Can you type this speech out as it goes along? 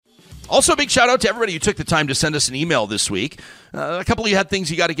Also, a big shout out to everybody who took the time to send us an email this week. A couple of you had things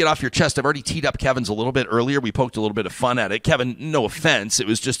you got to get off your chest. I've already teed up Kevin's a little bit earlier. We poked a little bit of fun at it. Kevin, no offense. It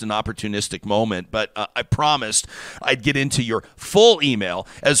was just an opportunistic moment, but I promised I'd get into your full email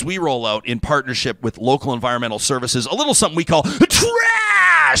as we roll out in partnership with Local Environmental Services, a little something we call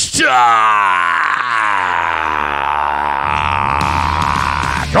Trash Talk.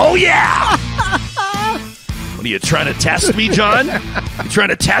 Oh, yeah. What are you trying to test me, John? You trying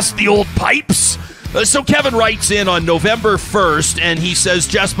to test the old pipes? So Kevin writes in on November 1st, and he says,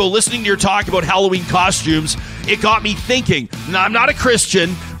 Jespo, listening to your talk about Halloween costumes, it got me thinking. Now, I'm not a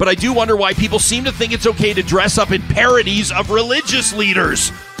Christian, but I do wonder why people seem to think it's okay to dress up in parodies of religious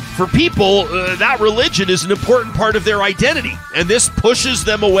leaders. For people, that religion is an important part of their identity, and this pushes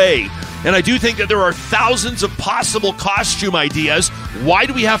them away. And I do think that there are thousands of possible costume ideas. Why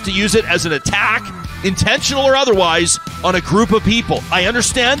do we have to use it as an attack, intentional or otherwise, on a group of people? I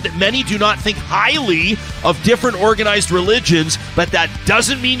understand that many do not think highly of different organized religions, but that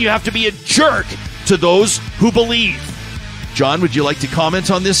doesn't mean you have to be a jerk to those who believe. John, would you like to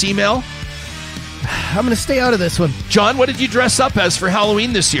comment on this email? I'm going to stay out of this one. John, what did you dress up as for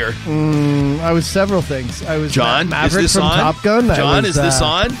Halloween this year? I was several things. I was John, Maverick is this from on? Top Gun. John, is this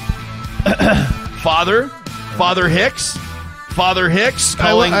on? Father Hicks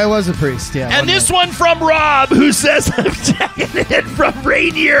calling. I was a priest, yeah. And this one from Rob, who says, I'm checking in from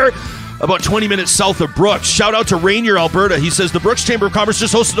Rainier, about 20 minutes south of Brooks. Shout out to Rainier, Alberta. He says the Brooks Chamber of Commerce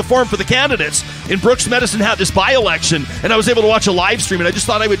just hosted a forum for the candidates in Brooks Medicine Hat, this by-election, and I was able to watch a live stream, and I just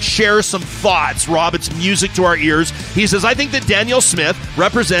thought I would share some thoughts. Rob, it's music to our ears. He says, I think that Danielle Smith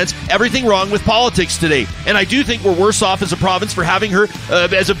represents everything wrong with politics today, and I do think we're worse off as a province for having her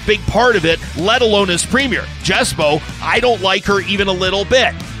as a big part of it, let alone as premier. Jespo, I don't like her even a little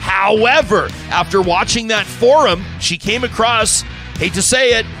bit. However, after watching that forum, she came across, hate to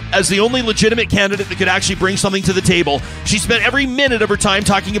say it, as the only legitimate candidate that could actually bring something to the table. She spent every minute of her time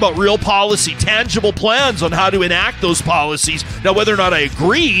talking about real policy, tangible plans on how to enact those policies. Now, whether or not I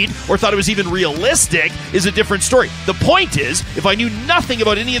agreed or thought it was even realistic is a different story. The point is, if I knew nothing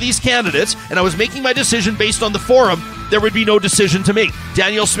about any of these candidates and I was making my decision based on the forum, there would be no decision to make.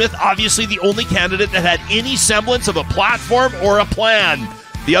 Danielle Smith, obviously the only candidate that had any semblance of a platform or a plan.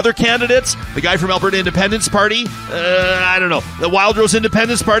 The other candidates, the guy from Alberta Independence Party, I don't know. The Wildrose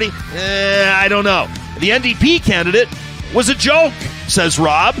Independence Party, I don't know. The NDP candidate was a joke, says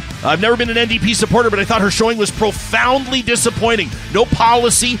Rob. I've never been an NDP supporter, but I thought her showing was profoundly disappointing. No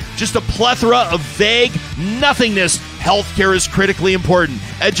policy, just a plethora of vague nothingness. Healthcare is critically important.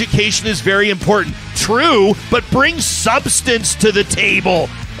 Education is very important. True, but bring substance to the table.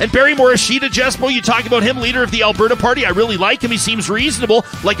 And Barry Morishita, Jespo, you talk about him, leader of the Alberta Party. I really like him. He seems reasonable,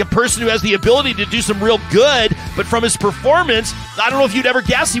 like a person who has the ability to do some real good. But from his performance, I don't know if you'd ever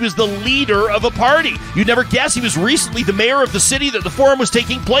guess he was the leader of a party. You'd never guess he was recently the mayor of the city that the forum was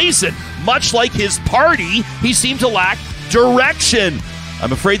taking place in. Much like his party, he seemed to lack direction.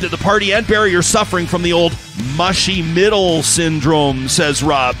 I'm afraid that the party and Barry are suffering from the old mushy middle syndrome, says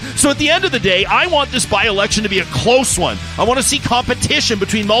Rob. So at the end of the day, I want this by-election to be a close one. I want to see competition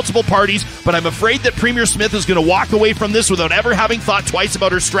between multiple parties, but I'm afraid that Premier Smith is going to walk away from this without ever having thought twice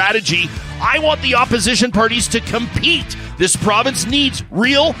about her strategy. I want the opposition parties to compete. This province needs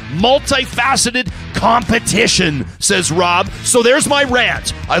real, multifaceted competition, says Rob. So there's my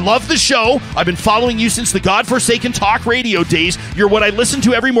rant. I love the show. I've been following you since the godforsaken talk radio days. You're what I listen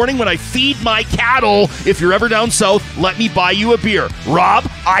to every morning when I feed my cattle. If you're ever down south, let me buy you a beer. Rob,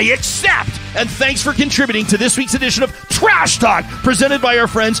 I accept. And thanks for contributing to this week's edition of Trash Talk, presented by our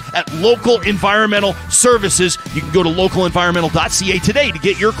friends at Local Environmental Services. You can go to localenvironmental.ca today to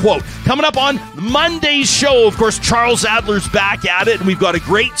get your quote. Coming up on Monday's show, of course, Charles Adler's back at it, and we've got a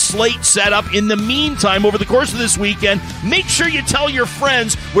great slate set up. In the meantime, over the course of this weekend, make sure you tell your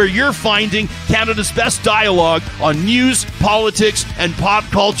friends where you're finding Canada's best dialogue on news, politics, and pop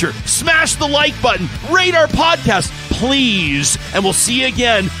culture. Smash the like button, rate our podcast, please, and we'll see you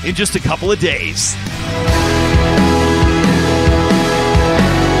again in just a couple of days.